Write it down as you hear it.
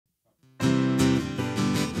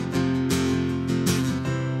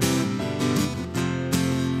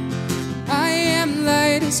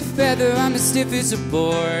as a feather, I'm as stiff as a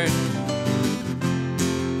board.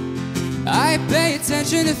 I pay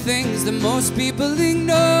attention to things that most people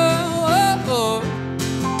ignore.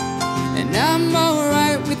 And I'm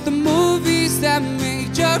alright with the movies that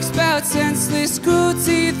make jokes about senseless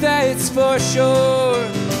cruelty, that's for sure.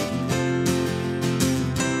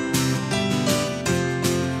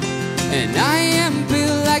 And I am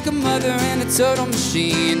built like a mother in a total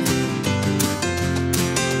machine.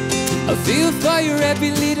 I feel for your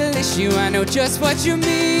every little issue, I know just what you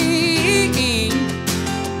mean.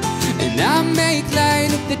 And I make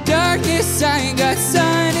light of the darkness, I ain't got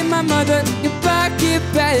sun in my mother in your pocket,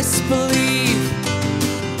 best believe.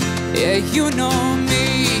 Yeah, you know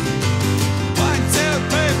me. 1, 2,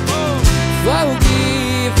 3, 4.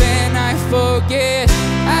 Forgive and I forget.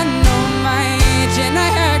 I know my age and I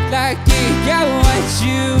act like it. Got what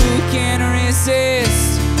you can't resist.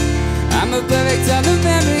 I'm a perfect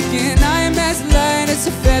all-American. I am as light as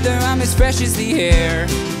a feather, I'm as fresh as the air.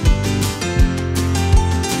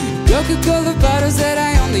 Coca-Cola bottles that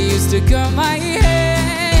I only used to curl my hair.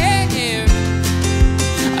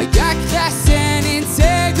 I got class and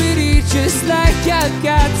integrity, just like a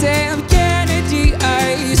goddamn Kennedy,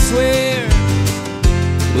 I swear.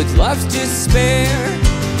 With love's to spare.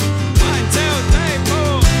 1, 2, 3,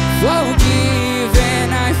 4. Forgive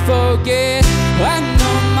and I forget. I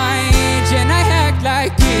know my age and I act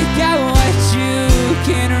like it. Got what you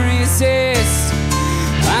can't resist.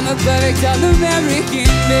 I'm a perfect all-American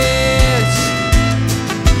bitch.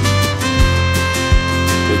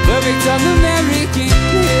 A perfect all-American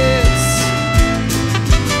bitch.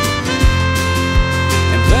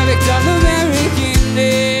 And perfect all-American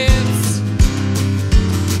lips.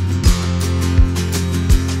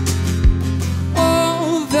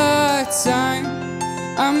 All the time,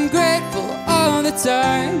 I'm grateful all the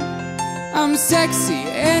time. I'm sexy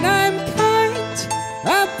and I'm kind.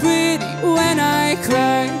 I'm pretty when I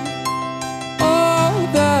cry. All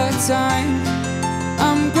the time,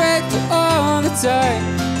 I'm grateful all the time.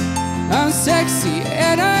 I'm sexy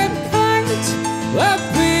and I'm kind. I'm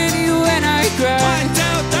pretty when I cry. 1, 2,